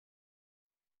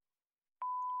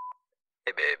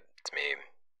Hey babe, it's me.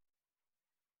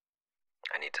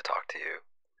 I need to talk to you.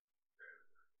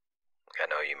 I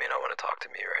know you may not want to talk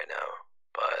to me right now,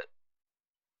 but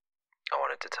I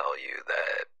wanted to tell you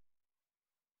that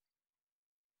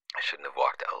I shouldn't have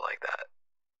walked out like that.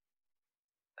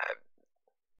 I,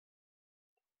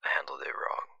 I handled it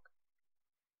wrong.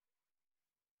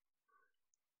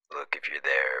 Look, if you're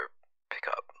there,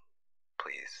 pick up,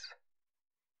 please.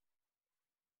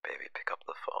 Baby, pick up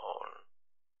the phone.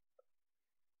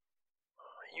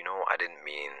 You know, I didn't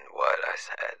mean what I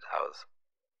said. I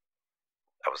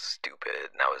was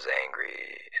stupid and I was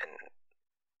angry and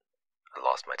I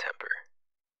lost my temper.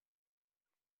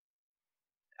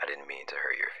 I didn't mean to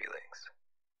hurt your feelings.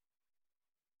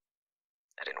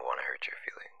 I didn't want to hurt your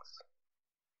feelings.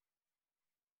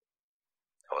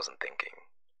 I wasn't thinking.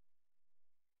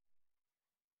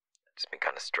 I've just been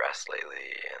kind of stressed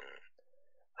lately and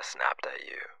I snapped at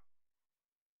you.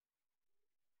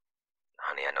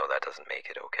 Honey, I know that doesn't make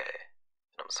it okay,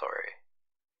 and I'm sorry.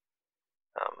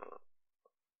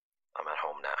 I'm at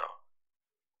home now.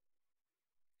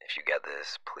 If you get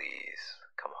this, please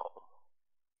come home.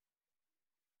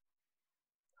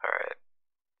 Alright.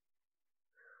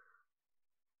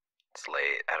 It's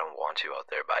late. I don't want you out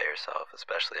there by yourself,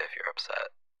 especially if you're upset.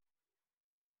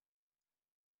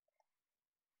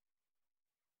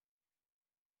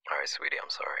 Alright, sweetie, I'm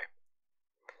sorry.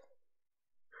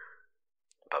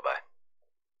 Bye-bye.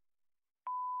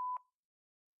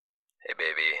 Hey,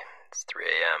 baby, it's 3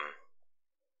 a.m.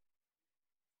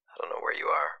 I don't know where you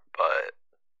are, but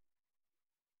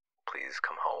please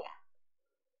come home.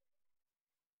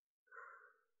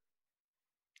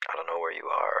 I don't know where you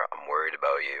are. I'm worried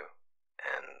about you,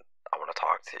 and I want to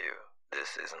talk to you.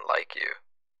 This isn't like you.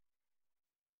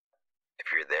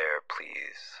 If you're there,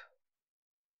 please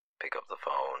pick up the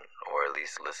phone, or at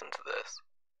least listen to this.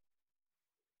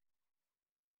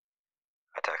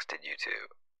 I texted you too.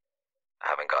 I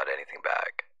haven't got anything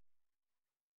back.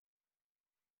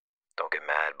 Don't get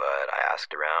mad, but I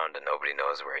asked around and nobody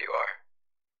knows where you are.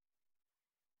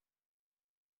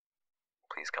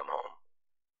 Please come home.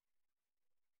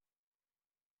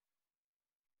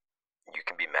 You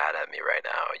can be mad at me right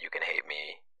now. You can hate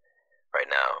me right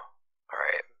now.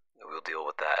 Alright? We'll deal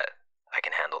with that. I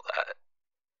can handle that.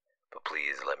 But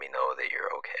please let me know that you're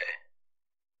okay.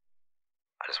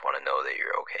 I just want to know that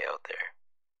you're okay out there.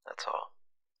 That's all.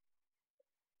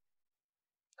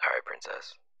 Alright,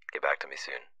 princess. Get back to me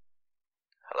soon.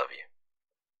 I love you.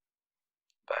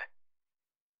 Bye.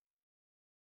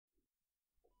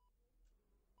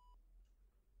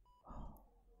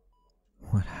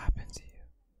 What happened to you?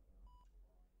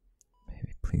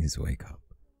 Baby, please wake up.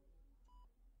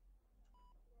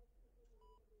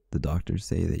 The doctors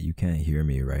say that you can't hear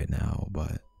me right now,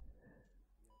 but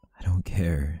I don't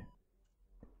care.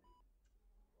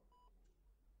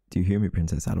 Do you hear me,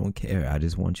 princess? I don't care. I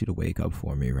just want you to wake up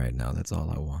for me right now. That's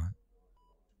all I want.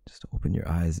 Just open your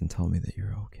eyes and tell me that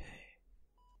you're okay.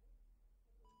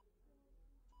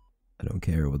 I don't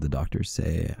care what the doctors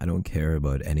say. I don't care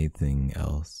about anything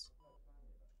else.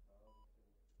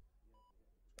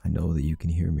 I know that you can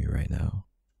hear me right now,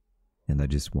 and I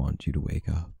just want you to wake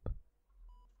up.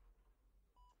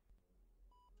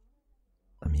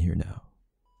 I'm here now.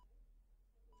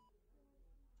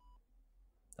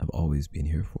 I've always been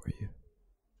here for you.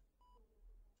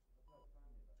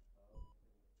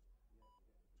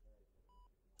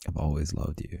 I've always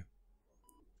loved you.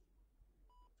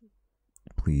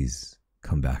 Please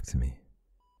come back to me.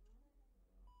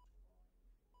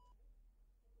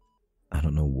 I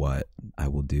don't know what I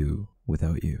will do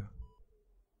without you.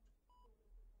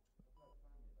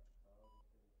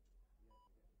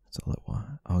 That's all I want.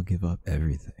 I'll give up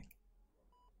everything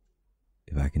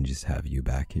if I can just have you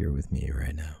back here with me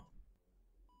right now.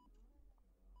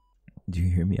 Do you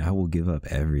hear me? I will give up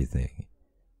everything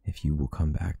if you will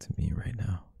come back to me right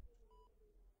now.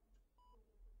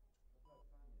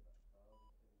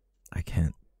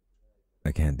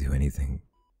 I can't do anything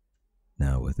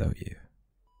now without you.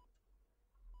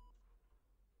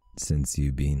 Since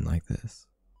you've been like this,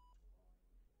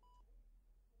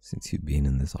 since you've been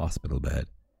in this hospital bed,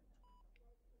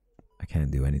 I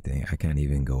can't do anything. I can't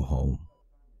even go home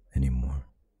anymore.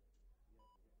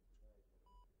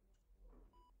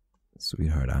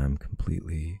 Sweetheart, I'm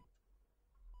completely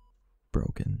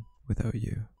broken without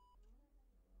you.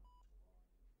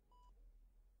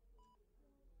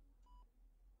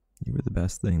 You were the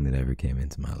best thing that ever came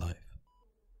into my life.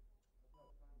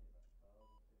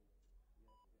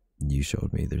 You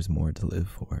showed me there's more to live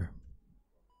for.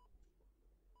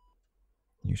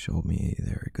 You showed me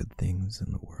there are good things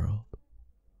in the world.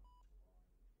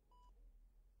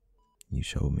 You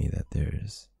showed me that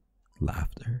there's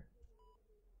laughter.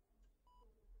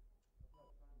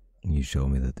 You show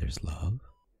me that there's love.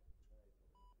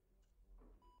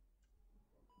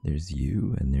 There's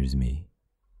you and there's me.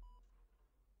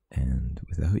 And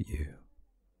without you,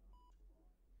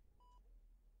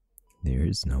 there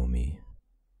is no me.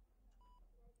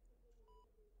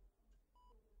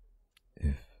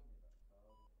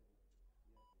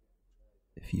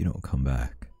 If you don't come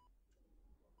back,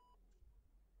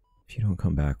 if you don't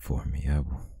come back for me,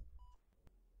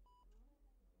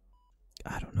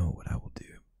 I don't know what I will do.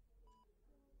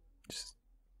 Just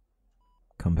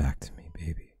come back to me,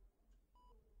 baby.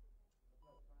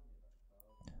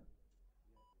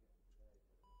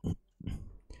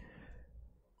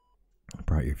 I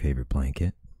brought your favorite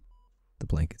blanket. The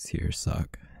blankets here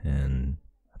suck, and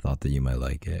I thought that you might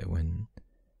like it when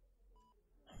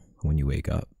you wake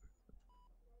up.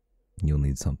 You'll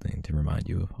need something to remind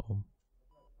you of home.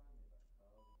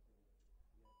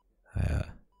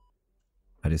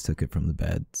 I just took it from the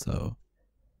bed, so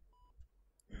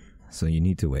you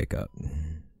need to wake up.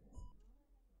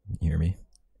 You hear me?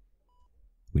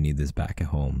 We need this back at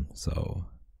home, so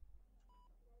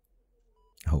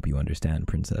I hope you understand,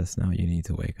 princess. Now you need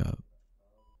to wake up.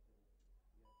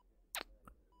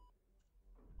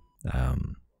 I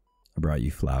brought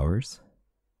you flowers.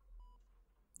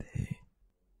 They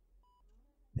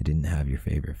didn't have your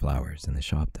favorite flowers in the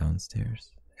shop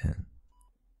downstairs, and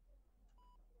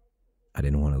I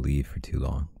didn't want to leave for too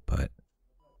long, but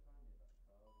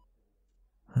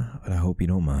I hope you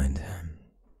don't mind.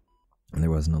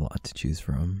 There wasn't a lot to choose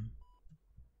from.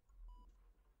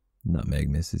 Nutmeg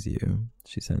misses you.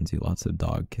 She sends you lots of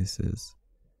dog kisses.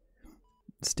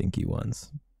 Stinky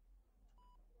ones.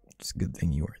 It's a good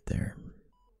thing you weren't there.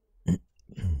 I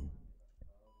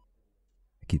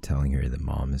keep telling her that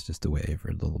mom is just away for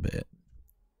a little bit.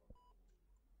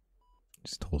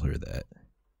 Just told her that.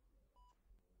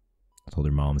 I told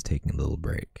her mom's taking a little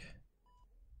break.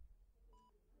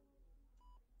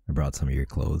 I brought some of your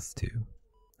clothes too.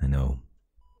 I know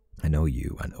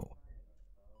you.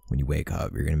 When you wake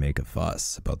up, you're gonna make a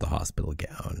fuss about the hospital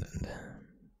gown, and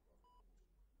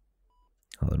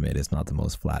I'll admit it's not the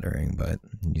most flattering, but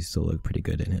you still look pretty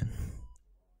good in it.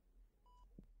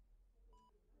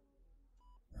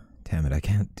 Damn it, I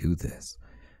can't do this.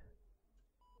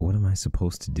 What am I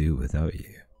supposed to do without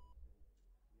you?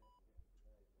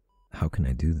 How can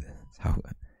I do this?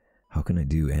 How can I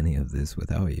do any of this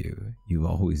without you? You've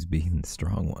always been the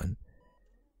strong one.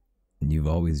 And you've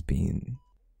always been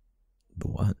the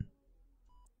one.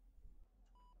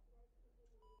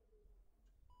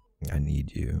 I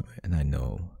need you, and I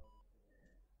know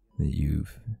that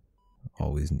you've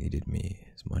always needed me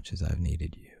as much as I've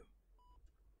needed you.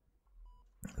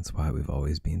 That's why we've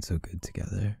always been so good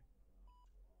together.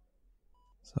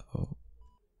 So,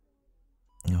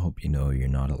 I hope you know you're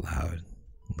not allowed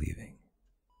leaving.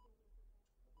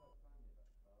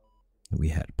 We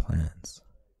had plans.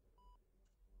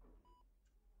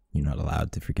 You're not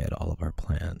allowed to forget all of our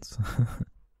plans.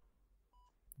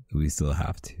 We still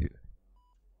have to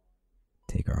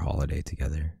take our holiday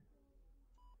together.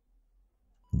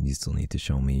 You still need to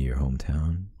show me your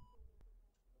hometown.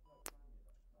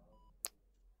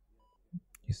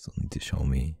 You still need to show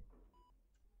me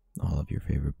all of your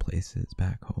favorite places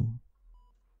back home.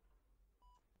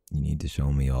 You need to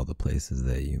show me all the places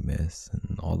that you miss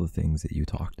and all the things that you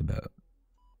talked about.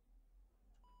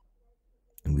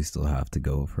 And we still have to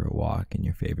go for a walk in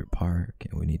your favorite park,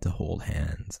 and we need to hold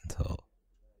hands until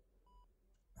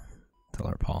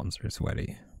our palms are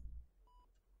sweaty.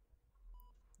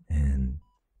 And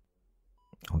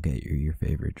I'll get you your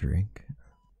favorite drink.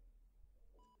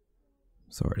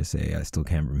 Sorry to say, I still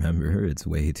can't remember. It's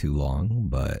way too long,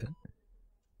 but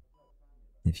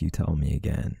if you tell me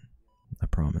again, I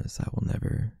promise I will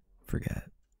never forget.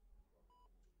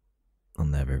 I'll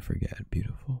never forget,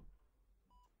 beautiful.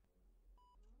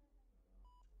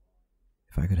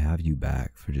 If I could have you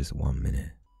back for just 1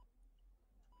 minute.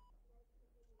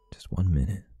 Just 1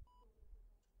 minute.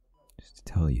 Just to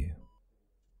tell you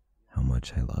how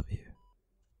much I love you.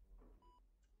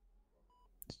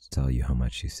 Just to tell you how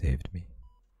much you saved me.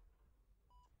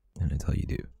 And until you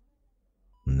do,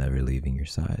 I'm never leaving your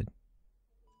side.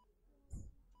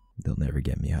 They'll never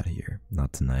get me out of here.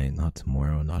 Not tonight, not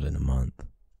tomorrow, not in a month.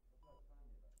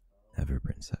 Never,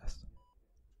 princess.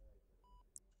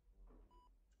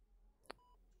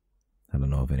 I don't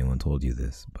know if anyone told you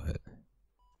this, but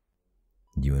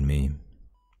you and me,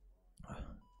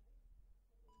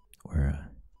 we're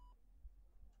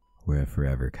a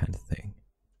forever kind of thing.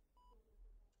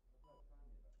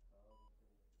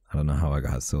 I don't know how I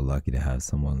got so lucky to have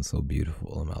someone so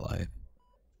beautiful in my life,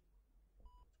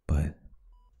 but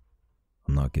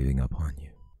I'm not giving up on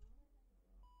you.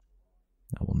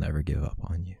 I will never give up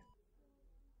on you.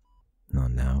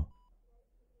 Not now.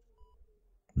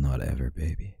 Not ever,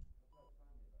 baby.